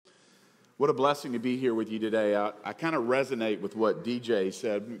What a blessing to be here with you today. I kind of resonate with what DJ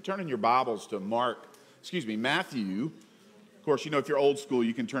said. Turn in your Bibles to Matthew. Of course, you know, if you're old school,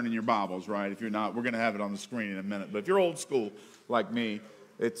 you can turn in your Bibles, right? If you're not, we're going to have it on the screen in a minute. But if you're old school like me,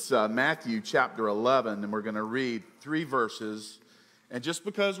 it's Matthew chapter 11, and we're going to read 3 verses. And just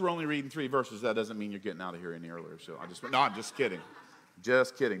because we're only reading 3 verses, that doesn't mean you're getting out of here any earlier. So I'm just kidding.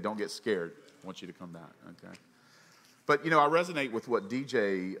 Just kidding. Don't get scared. I want you to come back, okay? But, you know, I resonate with what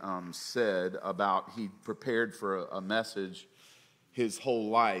DJ said about he prepared for a message his whole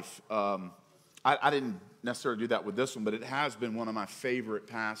life. I didn't necessarily do that with this one, but it has been one of my favorite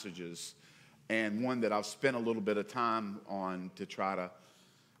passages and one that I've spent a little bit of time on to try to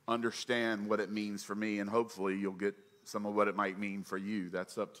understand what it means for me, and hopefully you'll get some of what it might mean for you.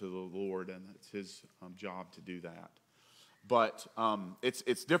 That's up to the Lord, and it's his job to do that. But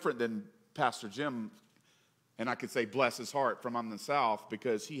it's different than Pastor Jim. And I could say, bless his heart, from the South,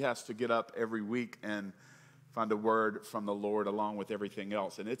 because he has to get up every week and find a word from the Lord along with everything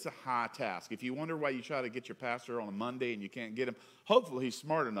else. And it's a high task. If you wonder why you try to get your pastor on a Monday and you can't get him, hopefully he's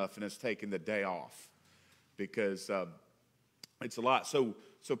smart enough and has taken the day off, because it's a lot. So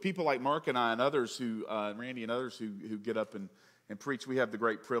people like Mark and I and others who, Randy and others who get up and preach, we have the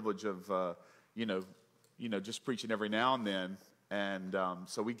great privilege of, just preaching every now and then. And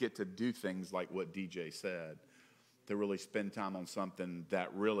so we get to do things like what DJ said, to really spend time on something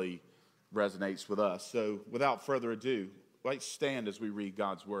that really resonates with us. So without further ado, let's stand as we read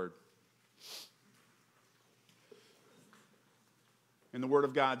God's word. And the word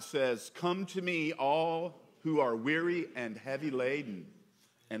of God says, "Come to me, all who are weary and heavy laden,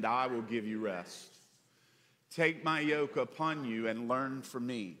 and I will give you rest. Take my yoke upon you and learn from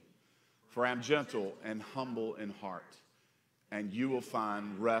me, for I am gentle and humble in heart, and you will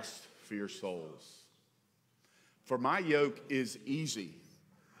find rest for your souls. For my yoke is easy,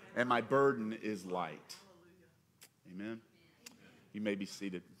 and my burden is light." Amen. You may be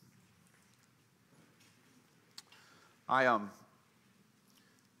seated. I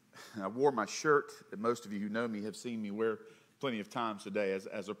wore my shirt that most of you who know me have seen me wear plenty of times today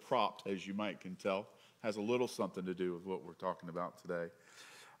as a prop, as you might can tell. Has a little something to do with what we're talking about today.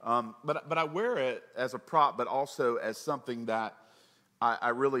 But I wear it as a prop, but also as something that I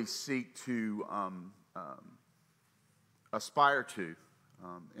really seek to aspire to,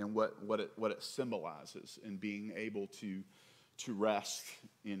 and what it symbolizes in being able to rest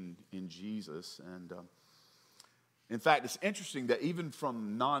in Jesus. And in fact, it's interesting that even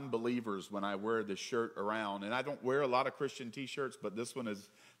from non-believers, when I wear this shirt around, and I don't wear a lot of Christian T-shirts, but this one is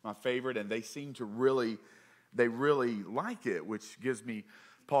my favorite, and they seem to really like it, which gives me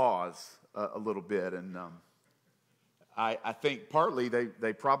pause a little bit. And I think partly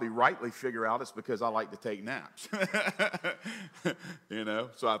they probably rightly figure out it's because I like to take naps.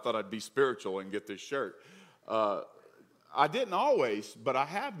 So I thought I'd be spiritual and get this shirt. I didn't always, but I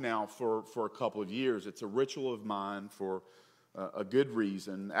have now for a couple of years. It's a ritual of mine for a good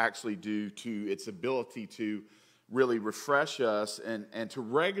reason, actually due to its ability to really refresh us and to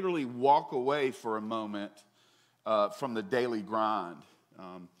regularly walk away for a moment from the daily grind.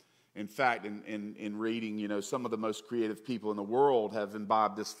 In fact, in reading, some of the most creative people in the world have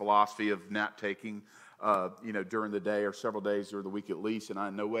imbibed this philosophy of nap taking, during the day or several days or the week at least. And I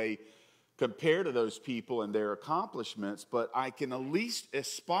in no way compare to those people and their accomplishments, but I can at least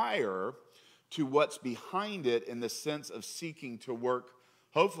aspire to what's behind it in the sense of seeking to work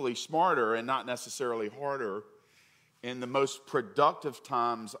hopefully smarter and not necessarily harder in the most productive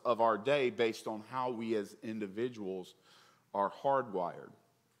times of our day based on how we as individuals are hardwired.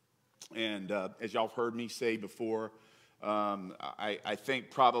 And as y'all have heard me say before, I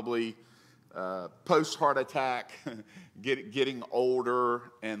think probably post-heart attack, getting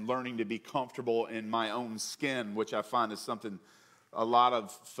older and learning to be comfortable in my own skin, which I find is something a lot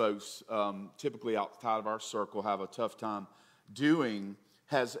of folks, typically outside of our circle, have a tough time doing,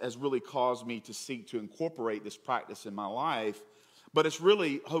 has really caused me to seek to incorporate this practice in my life. But it's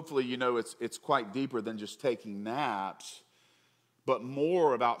really, hopefully, it's quite deeper than just taking naps, but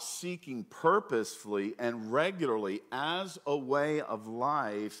more about seeking purposefully and regularly as a way of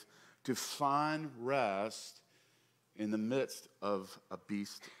life to find rest in the midst of a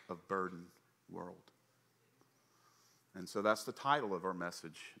beast of burden world. And so that's the title of our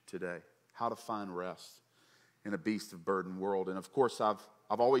message today: how to find rest in a beast of burden world. And of course, I've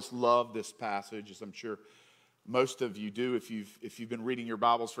always loved this passage, as I'm sure most of you do if you've been reading your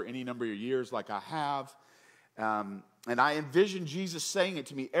Bibles for any number of years, like I have. And I envision Jesus saying it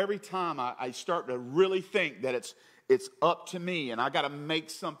to me every time I start to really think that it's up to me and I got to make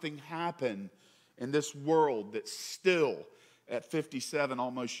something happen in this world that's still at 57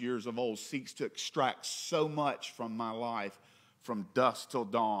 almost years of old, seeks to extract so much from my life from dusk till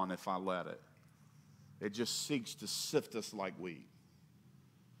dawn if I let it. It just seeks to sift us like wheat.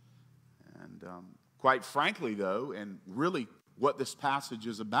 And quite frankly, though, and really what this passage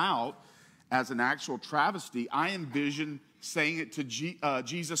is about, as an actual travesty, I envision saying it to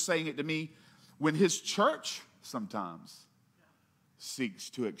Jesus saying it to me when his church sometimes seeks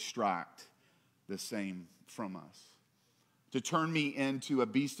to extract the same from us, to turn me into a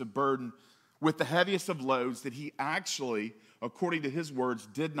beast of burden with the heaviest of loads that he actually, according to his words,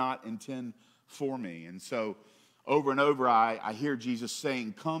 did not intend for me. And so over and over I hear Jesus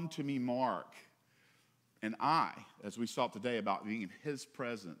saying, "Come to me, Mark." And I, as we saw today about being in his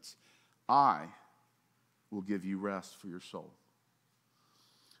presence, I will give you rest for your soul.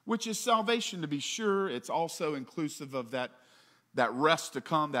 Which is salvation, to be sure. It's also inclusive of that rest to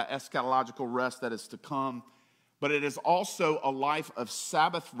come, that eschatological rest that is to come. But it is also a life of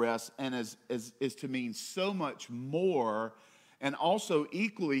Sabbath rest, and is to mean so much more, and also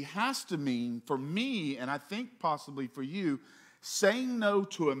equally has to mean for me, and I think possibly for you, saying no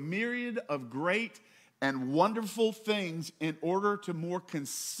to a myriad of great and wonderful things in order to more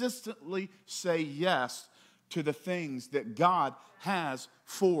consistently say yes to the things that God has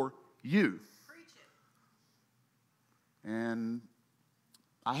for you. And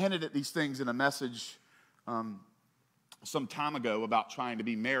I hinted at these things in a message some time ago about trying to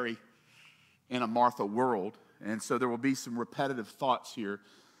be Mary in a Martha world. And so there will be some repetitive thoughts here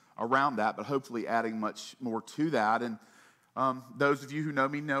around that, but hopefully adding much more to that. And those of you who know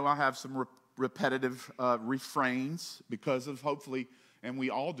me know I have some repetitive refrains because of, hopefully, and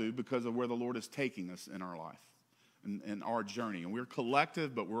we all do, because of where the Lord is taking us in our life and our journey. And we're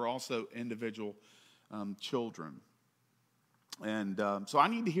collective, but we're also individual children. And so I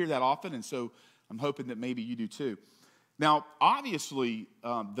need to hear that often, and so I'm hoping that maybe you do too. Now, obviously,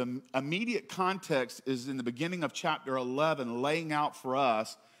 the immediate context is in the beginning of chapter 11, laying out for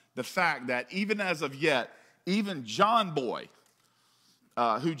us the fact that even as of yet, even John Boy,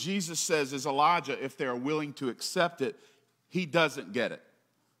 who Jesus says is Elijah, if they're willing to accept it, he doesn't get it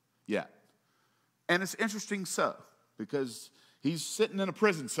yet. And it's interesting so, because he's sitting in a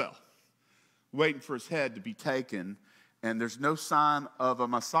prison cell, waiting for his head to be taken, and there's no sign of a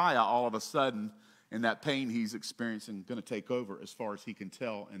Messiah all of a sudden, and that pain he's experiencing going to take over as far as he can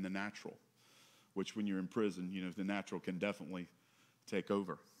tell in the natural, which when you're in prison, you know, the natural can definitely take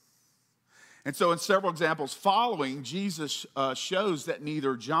over. And so in several examples following, Jesus shows that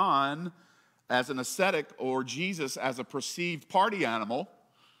neither John as an ascetic or Jesus as a perceived party animal,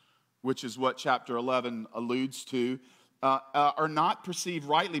 which is what chapter 11 alludes to, are not perceived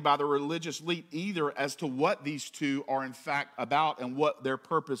rightly by the religious elite either as to what these two are in fact about and what their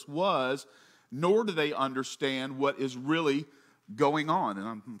purpose was, nor do they understand what is really going on. And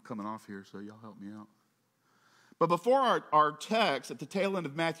I'm coming off here, so y'all help me out. But before our text, at the tail end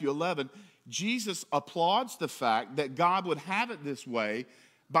of Matthew 11, Jesus applauds the fact that God would have it this way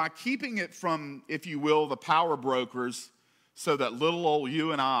by keeping it from, if you will, the power brokers, so that little old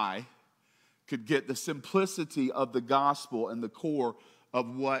you and I could get the simplicity of the gospel and the core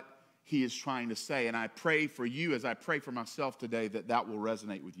of what he is trying to say. And I pray for you, as I pray for myself today, that that will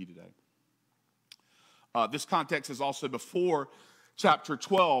resonate with you today. This context is also before chapter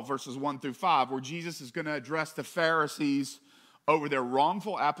 12, verses 1 through 5, where Jesus is going to address the Pharisees over their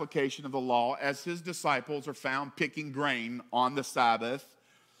wrongful application of the law as his disciples are found picking grain on the Sabbath.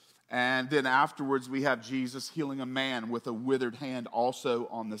 And then afterwards, we have Jesus healing a man with a withered hand also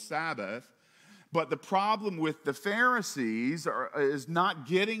on the Sabbath. But the problem with the Pharisees is not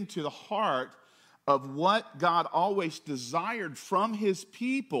getting to the heart of what God always desired from his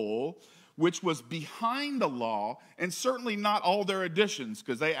people, which was behind the law, and certainly not all their additions,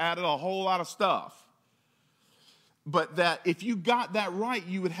 because they added a whole lot of stuff. But that if you got that right,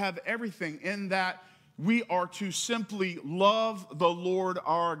 you would have everything, in that we are to simply love the Lord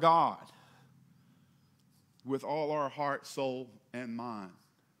our God with all our heart, soul, and mind.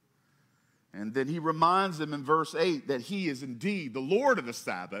 And then he reminds them in verse 8 that he is indeed the Lord of the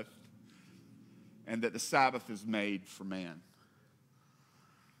Sabbath, and that the Sabbath is made for man.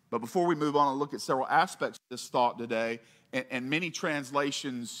 But before we move on and look at several aspects of this thought today, and many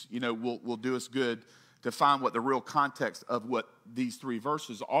translations, you know, will do us good to find what the real context of what these three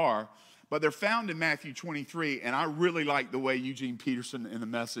verses are. But they're found in Matthew 23, and I really like the way Eugene Peterson in the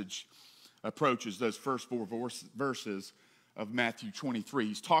Message approaches those first four verses of Matthew 23.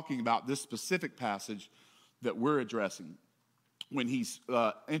 He's talking about this specific passage that we're addressing when he's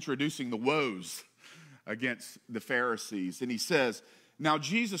introducing the woes against the Pharisees. And he says, Now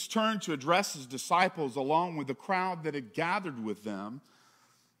Jesus turned to address his disciples along with the crowd that had gathered with them.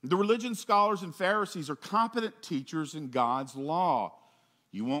 The religion scholars and Pharisees are competent teachers in God's law.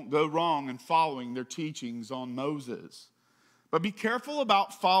 You won't go wrong in following their teachings on Moses. But be careful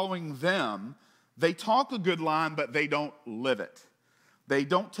about following them. They talk a good line, but they don't live it. They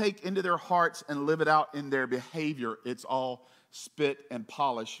don't take into their hearts and live it out in their behavior. It's all spit and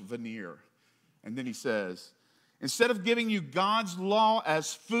polish veneer. And then he says, instead of giving you God's law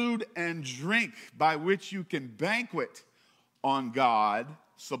as food and drink by which you can banquet on God,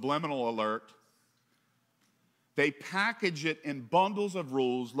 subliminal alert, they package it in bundles of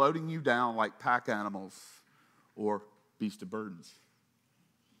rules, loading you down like pack animals or beast of burdens.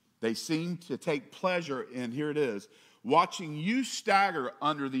 They seem to take pleasure in, here it is, watching you stagger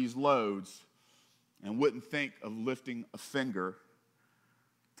under these loads and wouldn't think of lifting a finger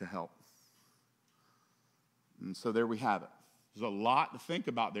to help. And so there we have it. There's a lot to think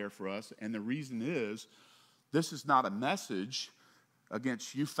about there for us, and the reason is this is not a message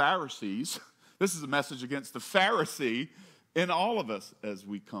against you Pharisees. This is a message against the Pharisee in all of us as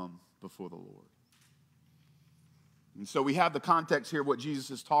we come before the Lord. And so we have the context here, what Jesus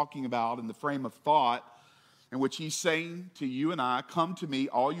is talking about in the frame of thought in which he's saying to you and I, come to me,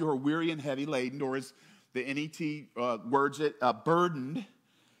 all you who are weary and heavy laden, or as the NET words it, burdened,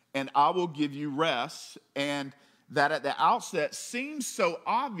 and I will give you rest. And that at the outset seems so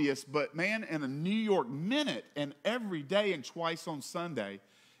obvious, but man, in a New York minute and every day and twice on Sunday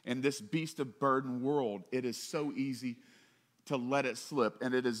in this beast of burden world, it is so easy to let it slip.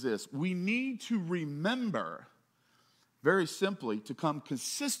 And it is this: we need to remember, very simply, to come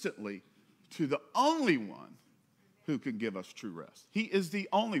consistently to the only one who can give us true rest. He is the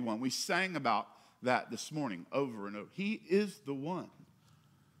only one. We sang about that this morning over and over. He is the one.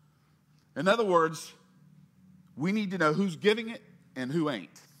 In other words, we need to know who's giving it and who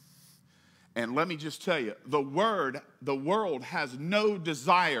ain't. And let me just tell you, the world has no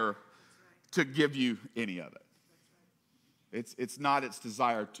desire to give you any of it. It's not its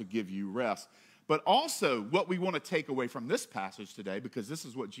desire to give you rest. But also, what we want to take away from this passage today, because this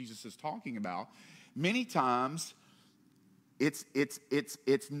is what Jesus is talking about, many times it's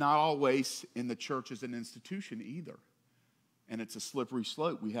not always in the church as an institution either. And it's a slippery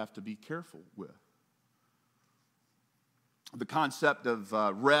slope we have to be careful with. The concept of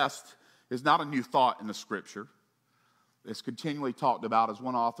rest is not a new thought in the Scripture. It's continually talked about, as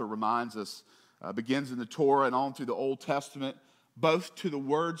one author reminds us, begins in the Torah and on through the Old Testament, both to the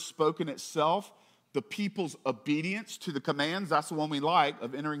word spoken itself, the people's obedience to the commands, that's the one we like,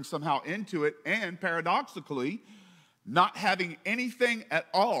 of entering somehow into it, and paradoxically, not having anything at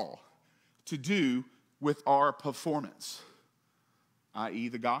all to do with our performance, i.e.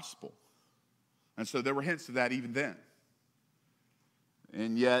 the gospel. And so there were hints of that even then.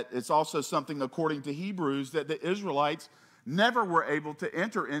 And yet it's also something, according to Hebrews, that the Israelites never were able to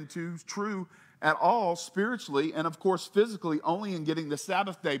enter into true at all spiritually, and of course physically, only in getting the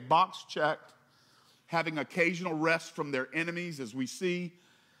Sabbath day box checked, having occasional rest from their enemies, as we see,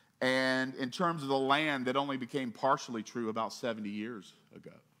 and in terms of the land, that only became partially true about 70 years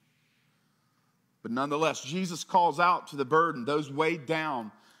ago. But nonetheless, Jesus calls out to the burden, those weighed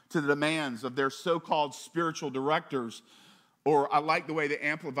down to the demands of their so-called spiritual directors, or I like the way the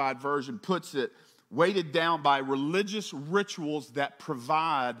Amplified Version puts it, weighted down by religious rituals that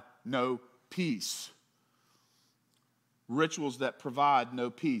provide no peace. Rituals that provide no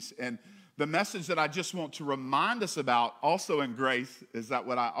peace. And the message that I just want to remind us about, also in grace, is that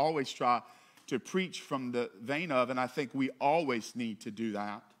what I always try to preach from the vein of, and I think we always need to do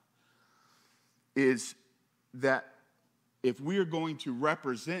that, is that if we are going to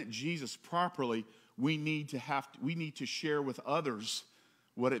represent Jesus properly, we need to share with others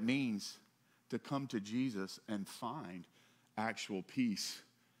what it means to come to Jesus and find actual peace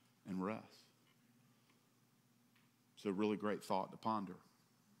and rest. It's a really great thought to ponder.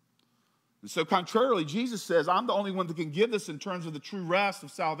 And so contrarily, Jesus says, I'm the only one that can give this in terms of the true rest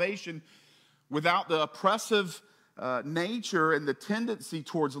of salvation without the oppressive nature and the tendency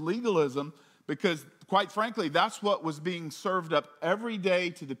towards legalism, because quite frankly, that's what was being served up every day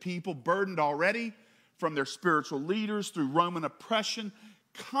to the people burdened already from their spiritual leaders through Roman oppression,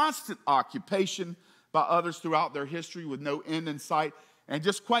 constant occupation by others throughout their history with no end in sight, and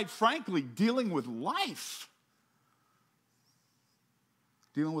just quite frankly, dealing with life.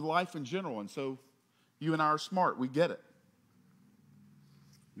 Dealing with life in general. And so you and I are smart. We get it.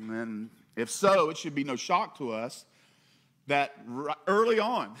 And if so, it should be no shock to us that early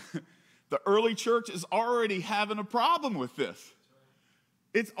on, the early church is already having a problem with this.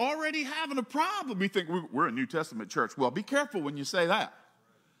 It's already having a problem. We think we're a New Testament church. Well, be careful when you say that,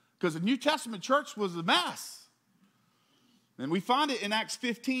 because the New Testament church was a mess. And we find it in Acts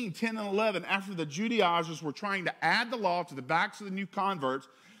 15, 10 and 11, after the Judaizers were trying to add the law to the backs of the new converts.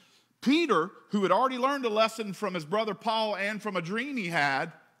 Peter, who had already learned a lesson from his brother Paul and from a dream he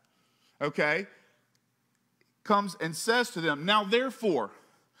had, okay, comes and says to them, now therefore,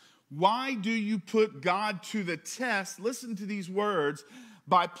 why do you put God to the test? Listen to these words.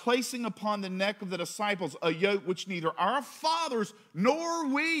 By placing upon the neck of the disciples a yoke which neither our fathers nor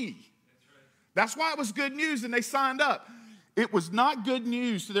we. That's why it was good news and they signed up. It was not good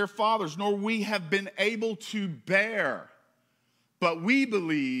news to their fathers, nor we have been able to bear. But we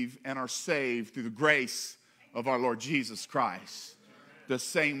believe and are saved through the grace of our Lord Jesus Christ, the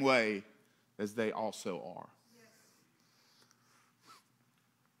same way as they also are.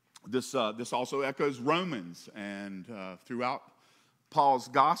 This also echoes Romans and throughout Paul's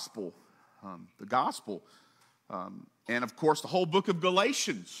gospel, and of course the whole book of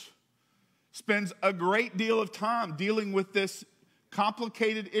Galatians spends a great deal of time dealing with this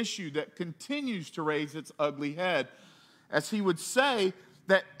complicated issue that continues to raise its ugly head, as he would say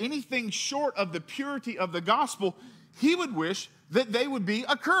that anything short of the purity of the gospel, he would wish that they would be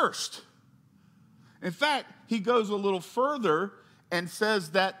accursed. In fact, he goes a little further and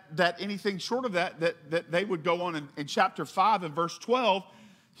says that anything short of that they would go on in chapter 5 and verse 12,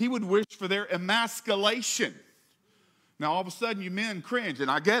 he would wish for their emasculation. Now, all of a sudden, you men cringe, and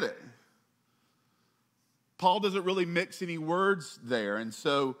I get it. Paul doesn't really mix any words there, and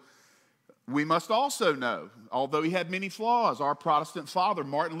so we must also know, although he had many flaws, our Protestant father,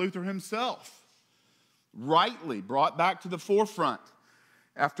 Martin Luther himself, rightly brought back to the forefront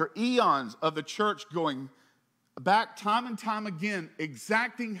after eons of the church going back time and time again,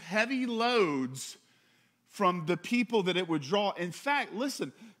 exacting heavy loads from the people that it would draw. In fact,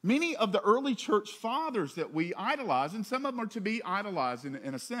 listen, many of the early church fathers that we idolize, and some of them are to be idolized in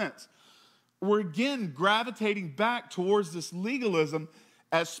a sense, were again gravitating back towards this legalism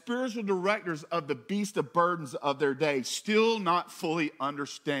as spiritual directors of the beast of burdens of their day, still not fully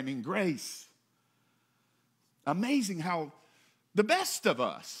understanding grace. Amazing how the best of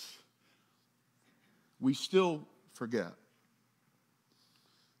us, we still forget.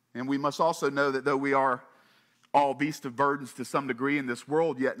 And we must also know that though we are all beasts of burdens to some degree in this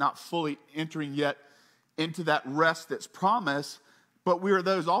world, yet not fully entering yet into that rest that's promised, but we are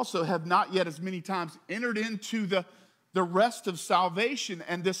those also have not yet as many times entered into the rest of salvation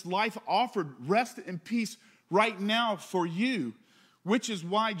and this life offered rest and peace right now for you, which is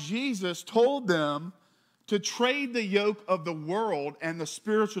why Jesus told them to trade the yoke of the world and the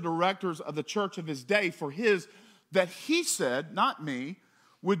spiritual directors of the church of his day for his, that he said, not me,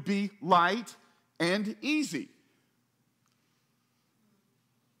 would be light and easy.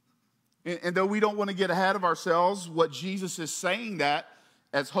 And though we don't want to get ahead of ourselves, what Jesus is saying that,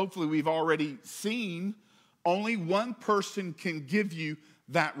 as hopefully we've already seen, only one person can give you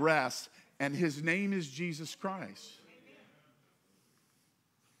that rest, and his name is Jesus Christ.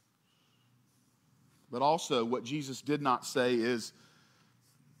 But also what Jesus did not say is,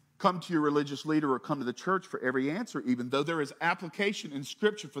 come to your religious leader or come to the church for every answer, even though there is application in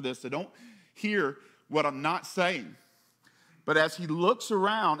Scripture for this. So don't hear what I'm not saying. But as he looks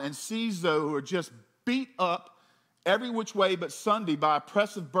around and sees those who are just beat up every which way but Sunday by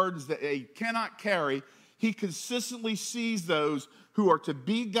oppressive burdens that they cannot carry, he consistently sees those who are to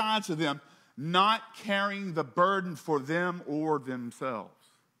be God to them not carrying the burden for them or themselves.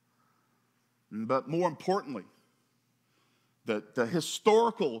 But more importantly, the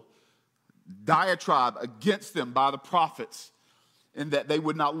historical diatribe against them by the prophets, in that they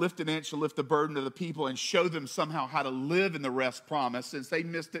would not lift an inch to lift the burden of the people and show them somehow how to live in the rest promise, since they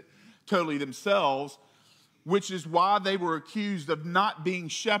missed it totally themselves, which is why they were accused of not being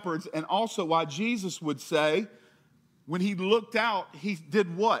shepherds, and also why Jesus would say, when he looked out, he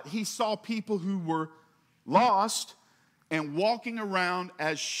did what? He saw people who were lost and walking around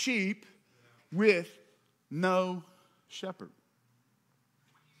as sheep with no shepherd.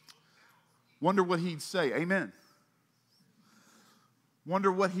 Wonder what he'd say. Amen.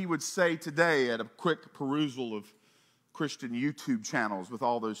 Wonder what he would say today at a quick perusal of Christian YouTube channels with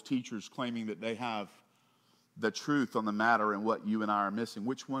all those teachers claiming that they have the truth on the matter and what you and I are missing.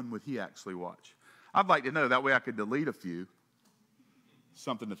 Which one would he actually watch? I'd like to know. That way I could delete a few.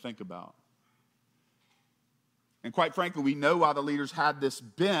 Something to think about. And quite frankly, we know why the leaders had this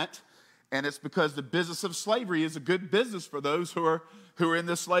bent, and it's because the business of slavery is a good business for those who are in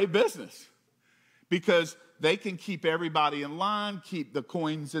the slave business. Because they can keep everybody in line, keep the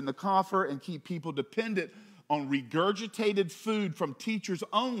coins in the coffer, and keep people dependent on regurgitated food from teachers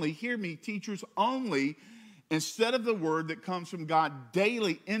only, hear me, teachers only, instead of the word that comes from God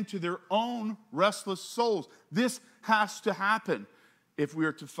daily into their own restless souls. This has to happen if we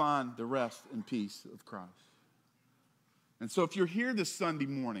are to find the rest and peace of Christ. And so if you're here this Sunday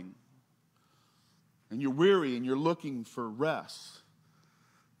morning and you're weary and you're looking for rest,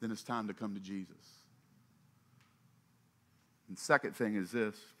 then it's time to come to Jesus. And the second thing is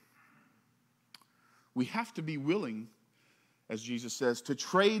this. We have to be willing, as Jesus says, to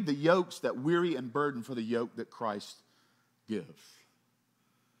trade the yokes that weary and burden for the yoke that Christ gives.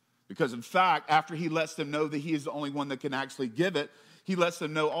 Because in fact, after he lets them know that he is the only one that can actually give it, he lets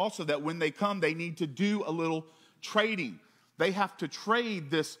them know also that when they come, they need to do a little trading. They have to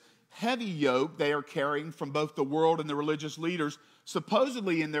trade this heavy yoke they are carrying from both the world and the religious leaders,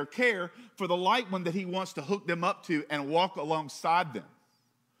 supposedly in their care, for the light one that he wants to hook them up to and walk alongside them.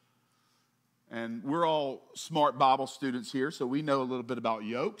 And we're all smart Bible students here, so we know a little bit about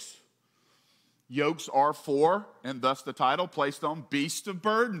yokes. Yokes are for, and thus the title, placed on beasts of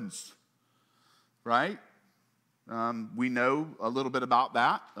burdens, right? We know a little bit about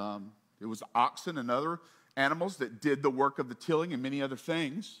that. It was oxen and other animals that did the work of the tilling and many other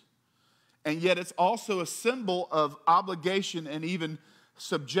things. And yet it's also a symbol of obligation and even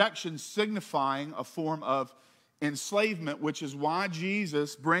subjection, signifying a form of enslavement, which is why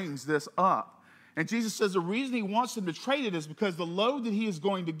Jesus brings this up. And Jesus says the reason he wants them to trade it is because the load that he is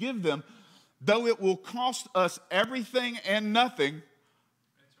going to give them, though it will cost us everything and nothing,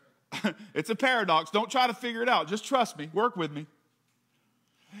 right. It's a paradox. Don't try to figure it out. Just trust me. Work with me.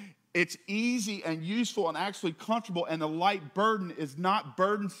 It's easy and useful and actually comfortable, and the light burden is not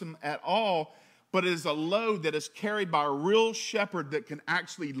burdensome at all, but it is a load that is carried by a real shepherd that can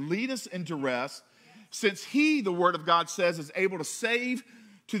actually lead us into rest, since he, the Word of God says, is able to save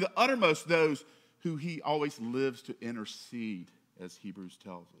to the uttermost those who he always lives to intercede, as Hebrews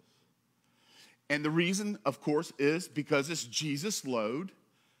tells us. And the reason, of course, is because it's Jesus' load,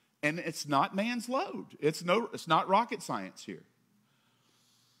 and it's not man's load. It's not rocket science here.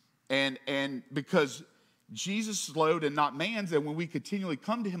 And because Jesus' load and not man's, and when we continually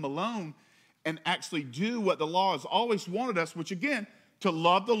come to him alone and actually do what the law has always wanted us, which again, to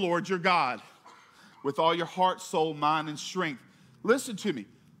love the Lord your God with all your heart, soul, mind, and strength. Listen to me.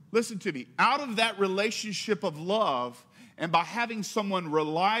 Listen to me. Out of that relationship of love, and by having someone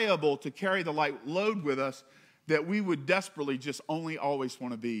reliable to carry the light load with us, that we would desperately just only always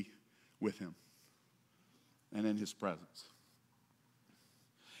want to be with him and in his presence.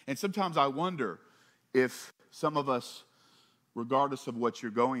 And sometimes I wonder if some of us, regardless of what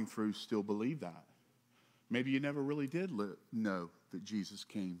you're going through, still believe that. Maybe you never really did know that Jesus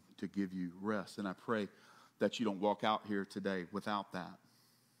came to give you rest. And I pray that you don't walk out here today without that.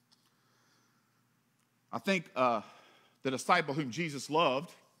 I think the disciple whom Jesus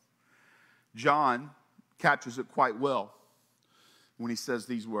loved, John, captures it quite well when he says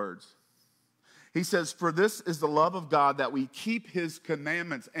these words. He says, "For this is the love of God, that we keep his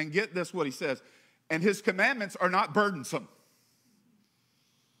commandments." And get this, what he says. And his commandments are not burdensome.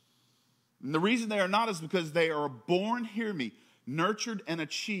 And the reason they are not is because they are born, hear me, nurtured and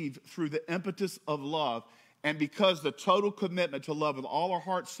achieved through the impetus of love. And because the total commitment to love with all our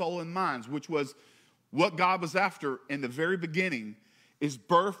heart, soul, and minds, which was what God was after in the very beginning, is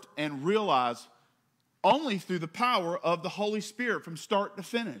birthed and realized only through the power of the Holy Spirit from start to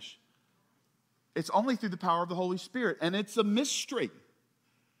finish. It's only through the power of the Holy Spirit. And it's a mystery.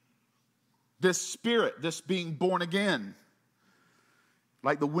 This Spirit, this being born again,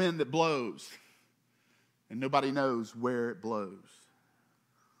 like the wind that blows, and nobody knows where it blows.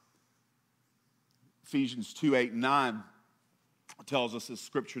 Ephesians 2:8-9 tells us a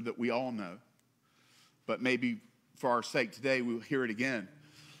scripture that we all know, but maybe for our sake today we'll hear it again.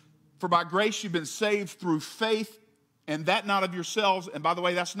 "For by grace you've been saved through faith, and that not of yourselves." And by the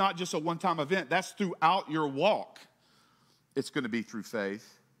way, that's not just a one-time event. That's throughout your walk. It's going to be through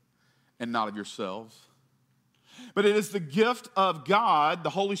faith and not of yourselves. "But it is the gift of God,"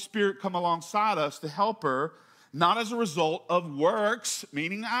 the Holy Spirit come alongside us to help her, "not as a result of works,"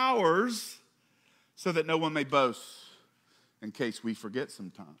 meaning ours, "so that no one may boast," in case we forget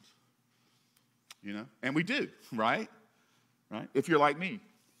sometimes. You know? And we do, right? Right? If you're like me.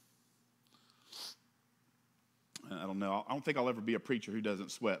 I don't know. I don't think I'll ever be a preacher who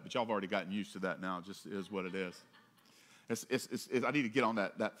doesn't sweat, but y'all have already gotten used to that now. It just is what it is. I need to get on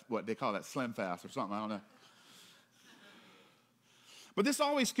that what they call that slim fast or something. I don't know. But this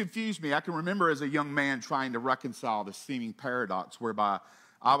always confused me. I can remember as a young man trying to reconcile the seeming paradox whereby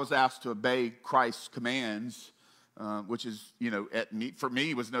I was asked to obey Christ's commands which is, for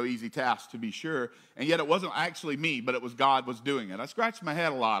me was no easy task to be sure. And yet it wasn't actually me, but it was God was doing it. I scratched my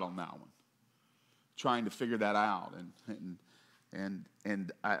head a lot on that one, trying to figure that out.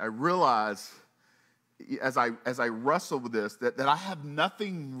 And I realized as I wrestle with this that I have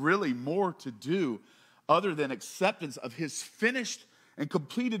nothing really more to do other than acceptance of his finished and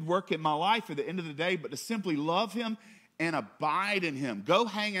completed work in my life at the end of the day, but to simply love him and abide in him. Go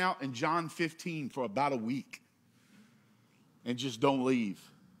hang out in John 15 for about a week and just don't leave.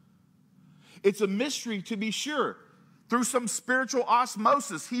 It's a mystery, to be sure. Through some spiritual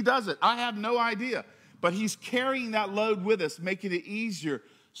osmosis, he does it. I have no idea. But he's carrying that load with us, making it easier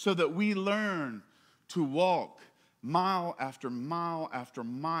so that we learn to walk mile after mile after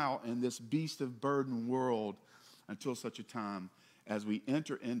mile in this beast of burden world until such a time as we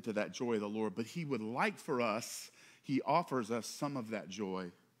enter into that joy of the Lord. But he would like for us, he offers us some of that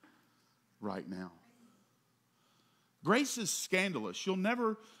joy right now. Grace is scandalous. You'll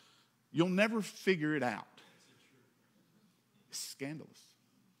never figure it out. It's scandalous.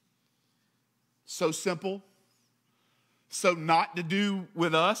 So simple, so not to do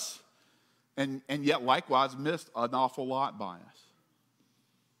with us, and yet likewise missed an awful lot by us.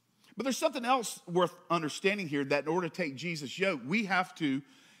 But there's something else worth understanding here, that in order to take Jesus' yoke, we have to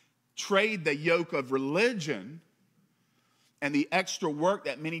trade the yoke of religion and the extra work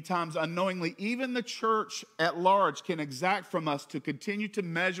that many times unknowingly even the church at large can exact from us to continue to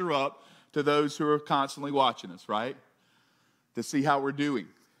measure up to those who are constantly watching us, right? To see how we're doing.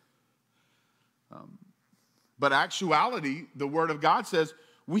 But actuality, the Word of God says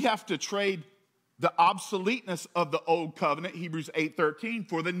we have to trade the obsoleteness of the old covenant, Hebrews 8:13,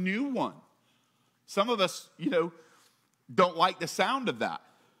 for the new one. Some of us, don't like the sound of that.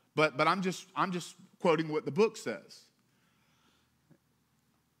 But I'm just quoting what the book says.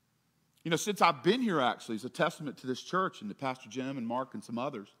 Since I've been here, actually, as a testament to this church and to Pastor Jim and Mark and some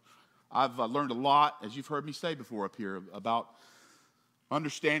others, I've learned a lot, as you've heard me say before up here, about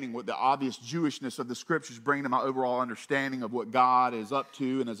understanding what the obvious Jewishness of the Scriptures bring to my overall understanding of what God is up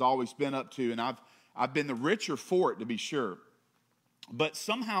to and has always been up to. And I've been the richer for it, to be sure. But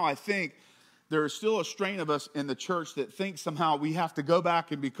somehow I think there is still a strain of us in the church that thinks somehow we have to go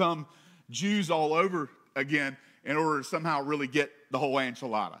back and become Jews all over again in order to somehow really get the whole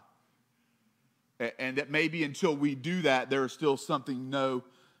enchilada. And that maybe until we do that, there is still something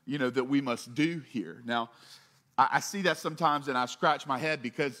that we must do here. Now, I see that sometimes and I scratch my head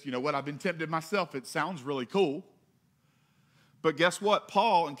because, I've been tempted myself. It sounds really cool. But guess what?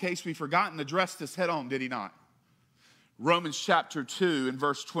 Paul, in case we've forgotten, addressed this head on, did he not? Romans chapter 2 and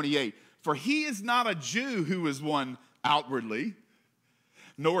verse 28. For he is not a Jew who is one outwardly,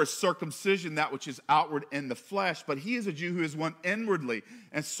 nor is circumcision that which is outward in the flesh, but he is a Jew who is one inwardly.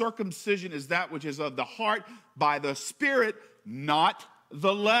 And circumcision is that which is of the heart by the Spirit, not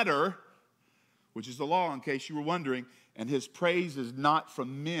the letter, which is the law, in case you were wondering. And his praise is not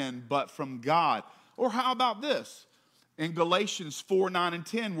from men, but from God. Or how about this? In Galatians 4, 9, and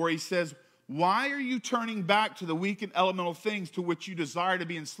 10, where he says, why are you turning back to the weak and elemental things to which you desire to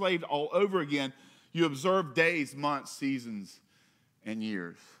be enslaved all over again? You observe days, months, seasons, and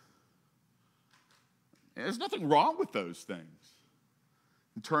years. And there's nothing wrong with those things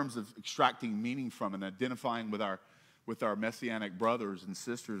in terms of extracting meaning from and identifying with our messianic brothers and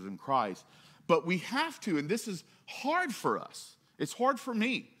sisters in Christ. But we have to, and this is hard for us. It's hard for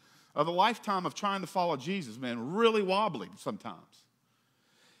me. Of a lifetime of trying to follow Jesus, man, really wobbly sometimes.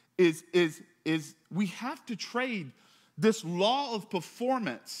 Is we have to trade this law of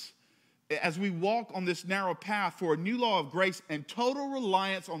performance as we walk on this narrow path for a new law of grace and total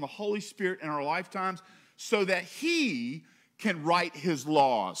reliance on the Holy Spirit in our lifetimes so that he can write his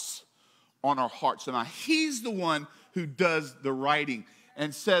laws on our hearts. And he's the one who does the writing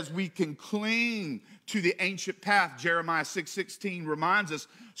and says we can cling to the ancient path. Jeremiah 6:16 reminds us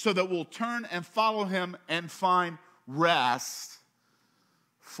so that we'll turn and follow him and find rest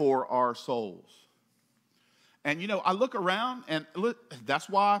for our souls. And, I look around and look, that's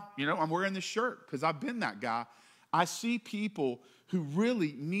why, I'm wearing this shirt, because I've been that guy. I see people who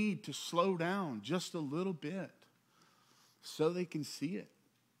really need to slow down just a little bit so they can see it.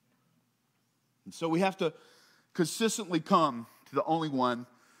 And so we have to consistently come to the only one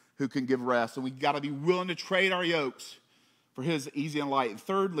who can give rest. And we got to be willing to trade our yokes for his easy and light. And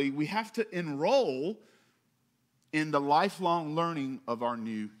thirdly, we have to enroll in the lifelong learning of our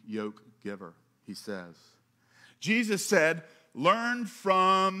new yoke giver, he says. Jesus said, learn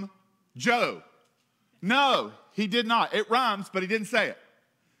from Joe. No, he did not. It rhymes, but he didn't say it.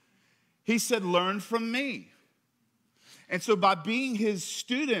 He said, learn from me. And so by being his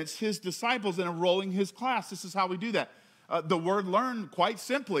students, his disciples, and enrolling his class, this is how we do that. The word learn, quite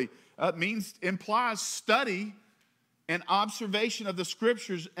simply, implies study and observation of the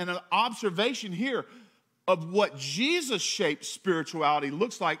scriptures, and an observation here of what Jesus-shaped spirituality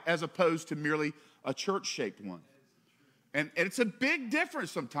looks like as opposed to merely a church-shaped one. And it's a big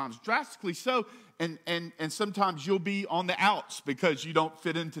difference sometimes, drastically so, and sometimes you'll be on the outs because you don't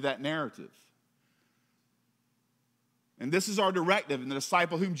fit into that narrative. And this is our directive, and the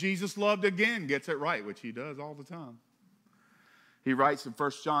disciple whom Jesus loved again gets it right, which he does all the time. He writes in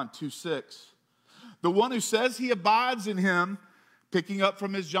 1 John 2:6, the one who says he abides in him, picking up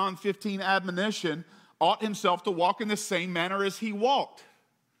from his John 15 admonition, ought himself to walk in the same manner as he walked.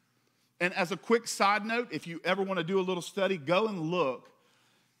 And as a quick side note, if you ever want to do a little study, go and look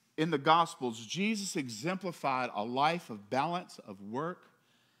in the Gospels. Jesus exemplified a life of balance of work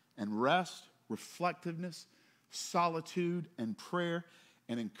and rest, reflectiveness, solitude, and prayer,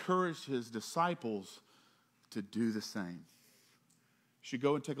 and encouraged his disciples to do the same. You should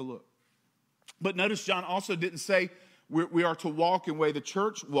go and take a look. But notice John also didn't say we are to walk in the way the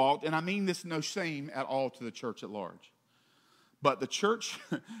church walked, and I mean this no shame at all to the church at large. But the church,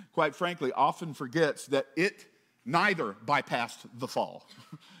 quite frankly, often forgets that it neither bypassed the fall.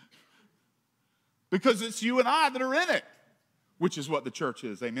 Because it's you and I that are in it, which is what the church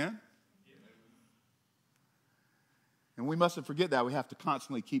is. Amen? And we mustn't forget that. We have to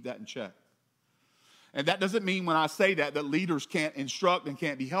constantly keep that in check. And that doesn't mean when I say that leaders can't instruct and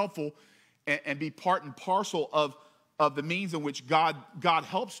can't be helpful and be part and parcel of the means in which God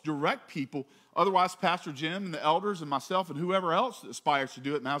helps direct people. Otherwise, Pastor Jim and the elders and myself and whoever else aspires to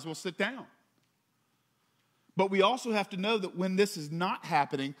do it might as well sit down. But we also have to know that when this is not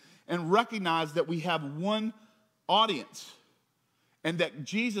happening and recognize that we have one audience and that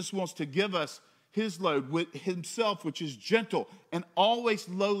Jesus wants to give us his load with himself, which is gentle and always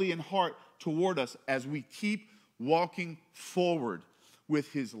lowly in heart toward us as we keep walking forward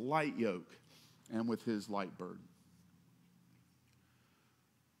with his light yoke and with his light burden.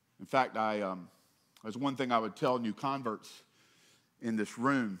 In fact, there's one thing I would tell new converts in this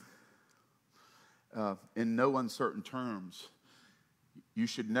room. In no uncertain terms, you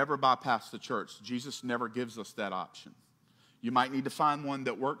should never bypass the church. Jesus never gives us that option. You might need to find one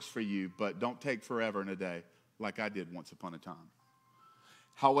that works for you, but don't take forever and a day like I did once upon a time.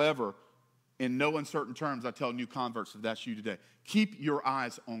 However, in no uncertain terms, I tell new converts, if that's you today, keep your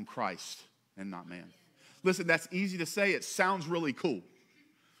eyes on Christ and not man. Listen, that's easy to say. It sounds really cool.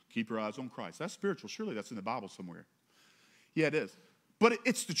 Keep your eyes on Christ. That's spiritual. Surely that's in the Bible somewhere. Yeah, it is. But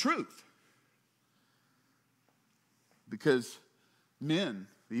it's the truth. Because men,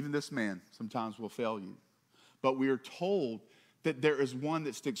 even this man, sometimes will fail you. But we are told that there is one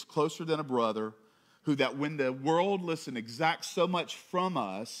that sticks closer than a brother, who that when the world, listen, exacts so much from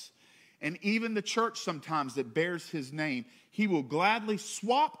us, and even the church sometimes that bears his name, he will gladly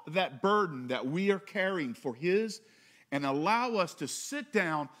swap that burden that we are carrying for his and allow us to sit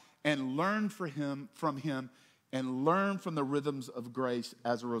down and learn from him and learn from the rhythms of grace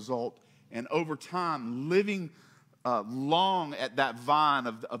as a result. And over time, living long at that vine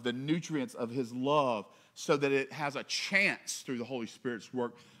of the nutrients of his love so that it has a chance through the Holy Spirit's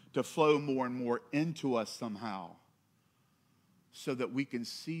work to flow more and more into us somehow so that we can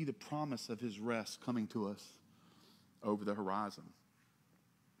see the promise of his rest coming to us over the horizon.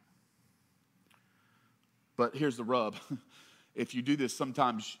 But here's the rub. If you do this,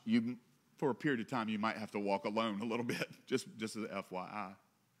 sometimes for a period of time, you might have to walk alone a little bit, just as an FYI.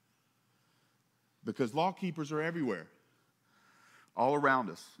 Because law keepers are everywhere, all around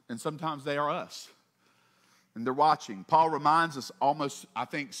us. And sometimes they are us. And they're watching. Paul reminds us almost, I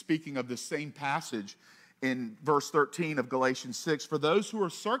think, speaking of this same passage in verse 13 of Galatians 6, for those who are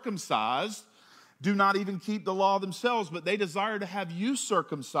circumcised do not even keep the law themselves, but they desire to have you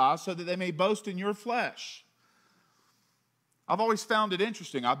circumcised so that they may boast in your flesh. I've always found it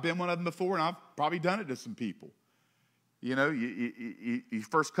interesting. I've been one of them before, and I've probably done it to some people. You know, you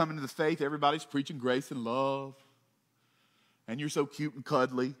first come into the faith, everybody's preaching grace and love, and you're so cute and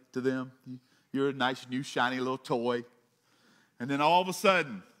cuddly to them. You're a nice, new, shiny little toy. And then all of a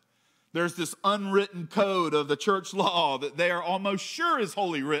sudden, there's this unwritten code of the church law that they are almost sure is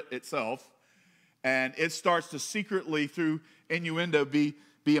Holy Writ itself, and it starts to secretly, through innuendo, be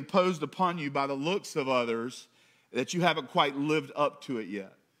imposed upon you by the looks of others that you haven't quite lived up to it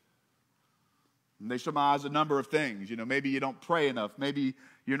yet. And they surmise a number of things. You know, maybe you don't pray enough. Maybe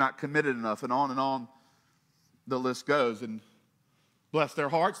you're not committed enough, and on the list goes. And bless their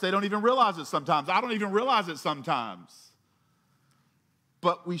hearts, they don't even realize it sometimes. I don't even realize it sometimes.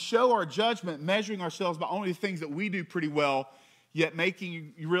 but we show our judgment measuring ourselves by only the things that we do pretty well, yet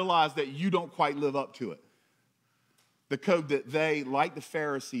making you realize that you don't quite live up to it. The code that they, like the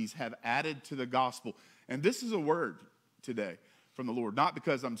Pharisees, have added to the gospel. And this is a word today from the Lord, not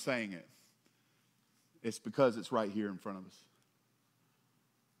because I'm saying it. It's because it's right here in front of us.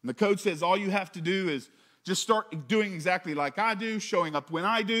 And the code says all you have to do is just start doing exactly like I do, showing up when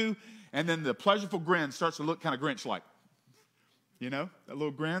I do, and then the pleasurable grin starts to look kind of Grinch-like. You know, that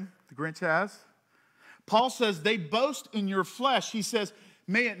little grin the Grinch has. Paul says they boast in your flesh. He says,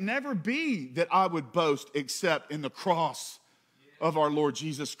 may it never be that I would boast except in the cross of our Lord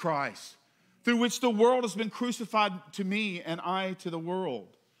Jesus Christ, through which the world has been crucified to me and I to the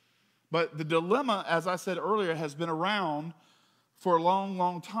world. But the dilemma, as I said earlier, has been around for a long,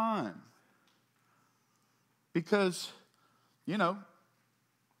 long time. Because, you know,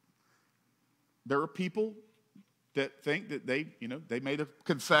 there are people that think that they made a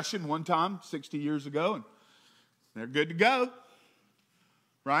confession one time 60 years ago and they're good to go,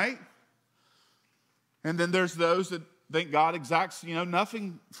 right? And then there's those that think God exacts,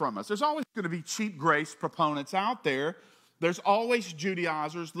 nothing from us. There's always going to be cheap grace proponents out there. There's always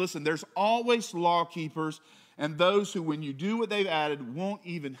Judaizers. Listen, there's always law keepers and those who, when you do what they've added, won't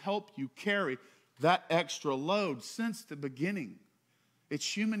even help you carry that extra load. Since the beginning,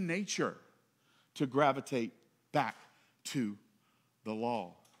 it's human nature to gravitate back to the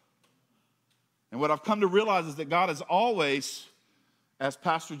law. And what I've come to realize is that God is always, as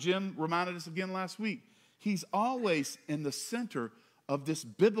Pastor Jim reminded us again last week, he's always in the center of this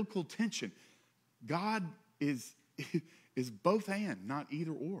biblical tension. God is both and, not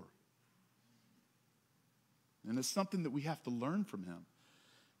either or. And it's something that we have to learn from him.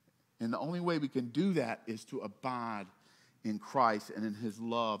 And the only way we can do that is to abide in Christ and in his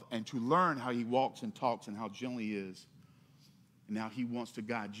love and to learn how he walks and talks and how gentle he is and how he wants to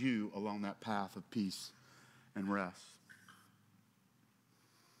guide you along that path of peace and rest.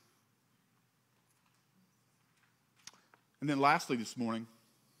 And then lastly this morning,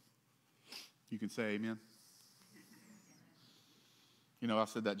 you can say amen. I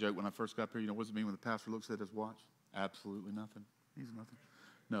said that joke when I first got up here. What does it mean when the pastor looks at his watch? Absolutely nothing. Means nothing.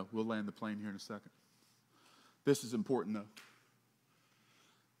 No, we'll land the plane here in a second. This is important, though.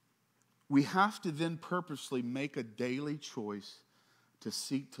 We have to then purposely make a daily choice to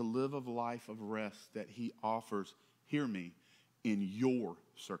seek to live a life of rest that he offers, hear me, in your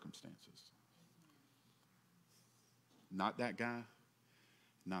circumstances. Not that guy,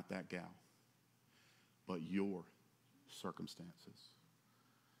 not that gal, but your circumstances.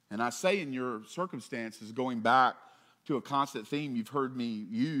 And I say in your circumstances, going back to a constant theme you've heard me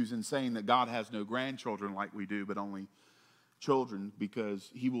use in saying that God has no grandchildren like we do, but only children,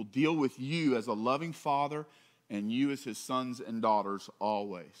 because he will deal with you as a loving father and you as his sons and daughters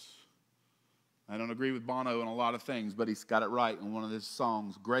always. I don't agree with Bono on a lot of things, but he's got it right in one of his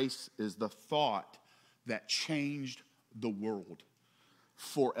songs. Grace is the thought that changed the world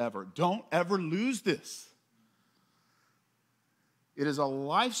forever. Don't ever lose this. It is a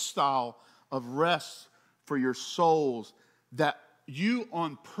lifestyle of rest for your souls that you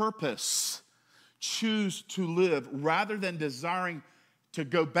on purpose choose to live rather than desiring to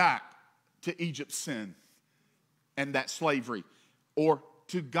go back to Egypt's sin and that slavery or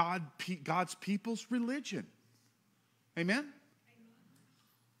to God's people's religion. Amen?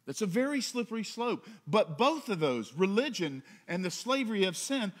 That's a very slippery slope. But both of those, religion and the slavery of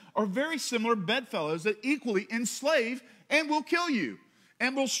sin, are very similar bedfellows that equally enslave and will kill you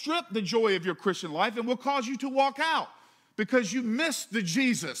and will strip the joy of your Christian life and will cause you to walk out because you missed the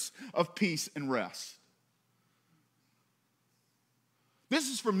Jesus of peace and rest. This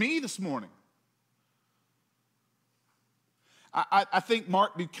is for me this morning. I think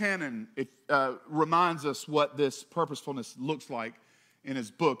Mark Buchanan reminds us what this purposefulness looks like in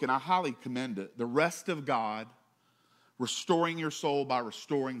his book, and I highly commend it. The Rest of God, Restoring Your Soul by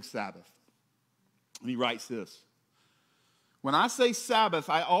Restoring Sabbath. And he writes this. When I say Sabbath,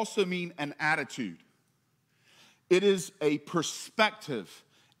 I also mean an attitude. It is a perspective,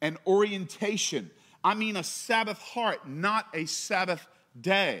 an orientation. I mean a Sabbath heart, not a Sabbath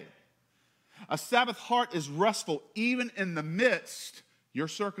day. A Sabbath heart is restful even in the midst, your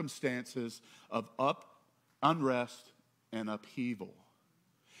circumstances, of unrest and upheaval.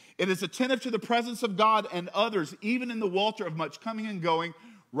 It is attentive to the presence of God and others, even in the welter of much coming and going,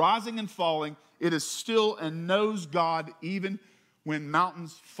 rising and falling. It is still and knows God even when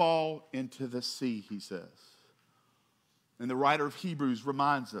mountains fall into the sea, he says. And the writer of Hebrews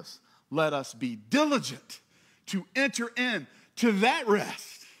reminds us, let us be diligent to enter into that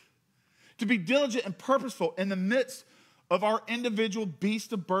rest. To be diligent and purposeful in the midst of our individual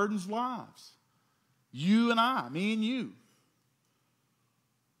beast of burdens lives. You and I, me and you.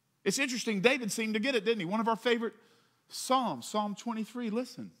 It's interesting, David seemed to get it, didn't he? One of our favorite Psalms, Psalm 23.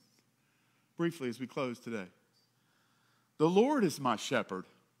 Listen briefly as we close today. The Lord is my shepherd.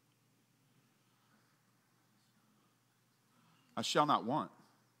 I shall not want.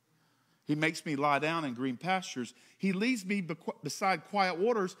 He makes me lie down in green pastures. He leads me beside quiet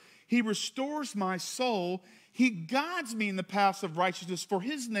waters. He restores my soul. He guides me in the paths of righteousness for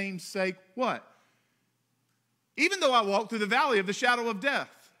his name's sake. What? Even though I walk through the valley of the shadow of death,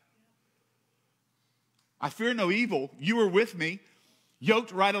 I fear no evil. You are with me,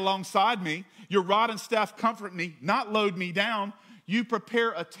 yoked right alongside me. Your rod and staff comfort me, not load me down. You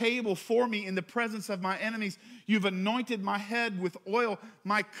prepare a table for me in the presence of my enemies. You've anointed my head with oil.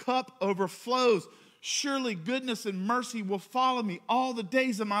 My cup overflows. Surely goodness and mercy will follow me all the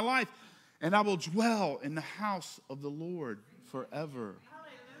days of my life, and I will dwell in the house of the Lord forever.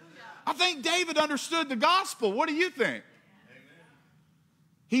 Hallelujah. I think David understood the gospel. What do you think?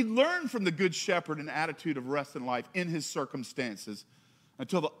 He learned from the good shepherd an attitude of rest in life in his circumstances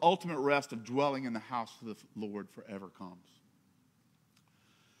until the ultimate rest of dwelling in the house of the Lord forever comes.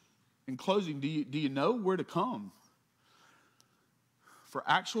 In closing, do you know where to come for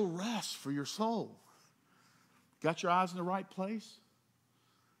actual rest for your soul? Got your eyes in the right place?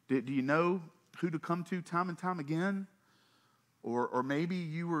 Do you know who to come to time and time again? Or maybe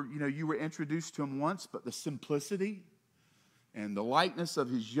you were introduced to him once, but the simplicity and the lightness of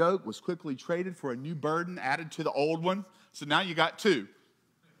his yoke was quickly traded for a new burden added to the old one. So now you got two.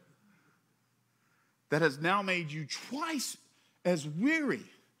 That has now made you twice as weary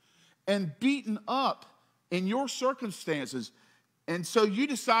and beaten up in your circumstances. And so you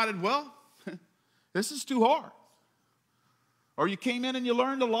decided, well, this is too hard. Or you came in and you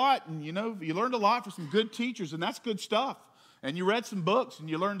learned a lot, and you learned a lot for some good teachers, and that's good stuff. And you read some books, and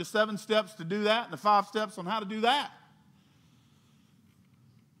you learned the 7 steps to do that and the 5 steps on how to do that.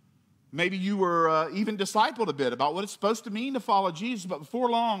 Maybe you were even discipled a bit about what it's supposed to mean to follow Jesus, but before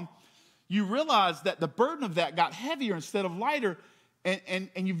long, you realized that the burden of that got heavier instead of lighter, and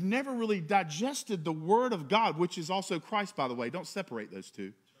you've never really digested the Word of God, which is also Christ, by the way. Don't separate those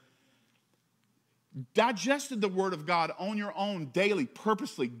two. Digested the Word of God on your own daily,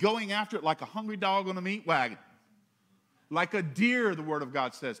 purposely, going after it like a hungry dog on a meat wagon. Like a deer, the Word of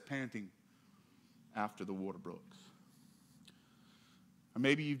God says, panting after the water brooks. Or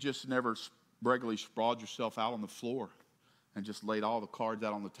maybe you've just never regularly sprawled yourself out on the floor and just laid all the cards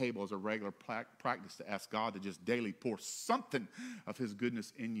out on the table as a regular practice to ask God to just daily pour something of his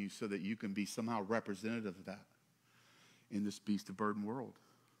goodness in you so that you can be somehow representative of that in this beast of burden world.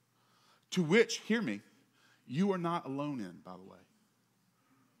 To which, hear me, you are not alone in, by the way.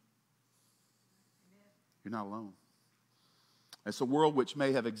 You're not alone. It's a world which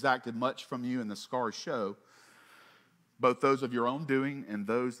may have exacted much from you, and the scars show, both those of your own doing and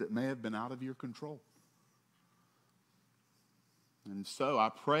those that may have been out of your control. And so I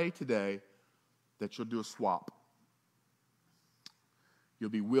pray today that you'll do a swap. You'll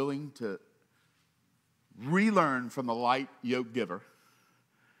be willing to relearn from the light yoke giver,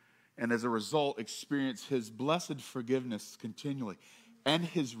 and as a result experience his blessed forgiveness continually and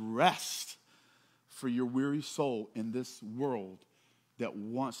his rest for your weary soul in this world that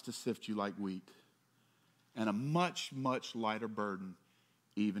wants to sift you like wheat, and a much, much lighter burden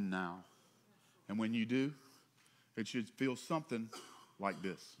even now. And when you do, it should feel something like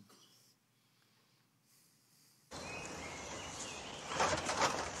this.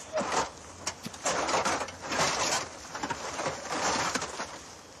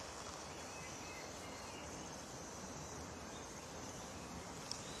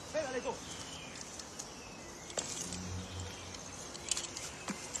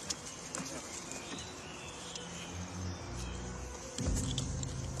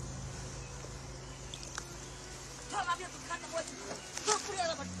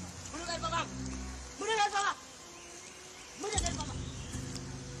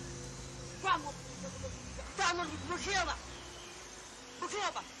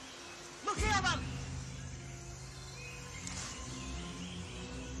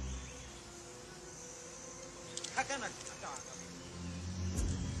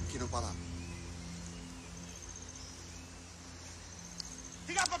 Kinopala.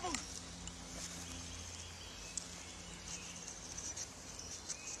 Tiga apapun.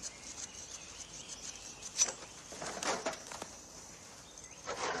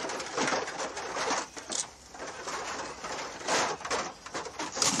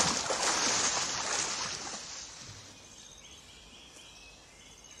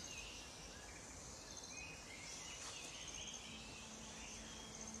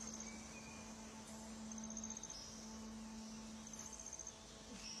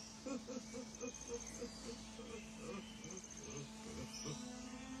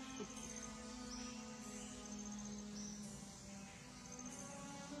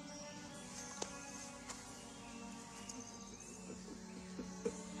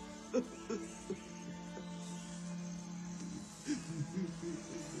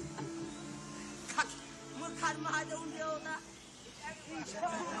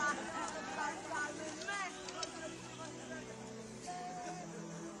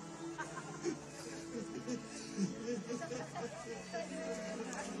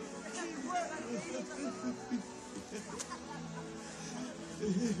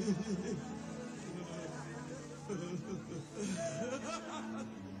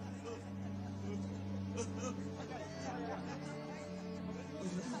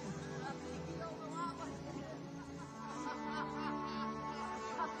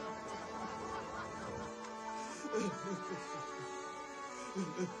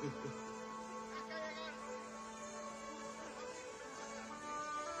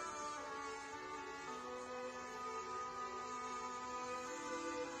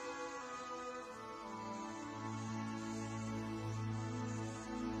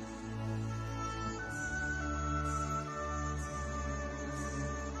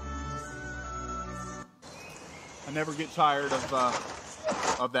 I never get tired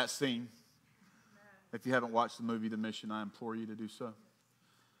of that scene. If you haven't watched the movie The Mission, I implore you to do so.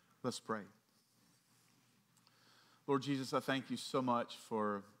 Let's pray. Lord Jesus, I thank you so much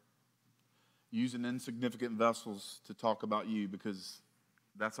for using insignificant vessels to talk about you, because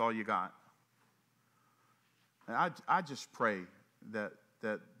that's all you got. And I just pray that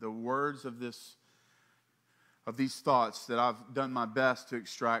the words of these thoughts that I've done my best to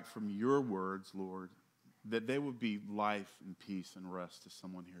extract from your words, Lord, that they would be life and peace and rest to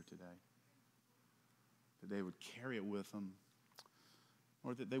someone here today. That they would carry it with them,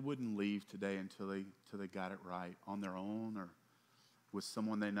 or that they wouldn't leave today until they got it right on their own or with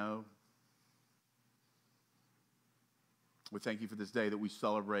someone they know. We thank you for this day that we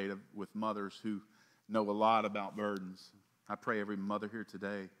celebrate with mothers who know a lot about burdens. I pray every mother here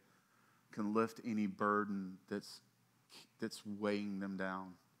today can lift any burden that's weighing them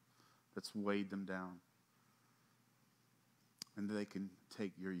down, that's weighed them down, and they can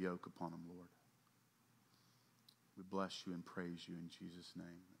take your yoke upon them, Lord. We bless you and praise you in Jesus' name.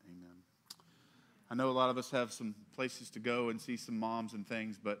 Amen. I know a lot of us have some places to go and see some moms and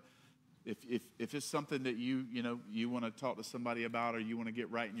things, but if it's something that you want to talk to somebody about, or you want to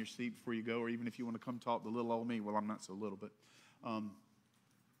get right in your seat before you go, or even if you want to come talk to little old me, well, I'm not so little, but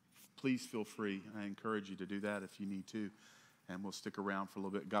please feel free. I encourage you to do that if you need to, and we'll stick around for a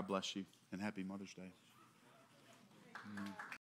little bit. God bless you, and happy Mother's Day. Amen.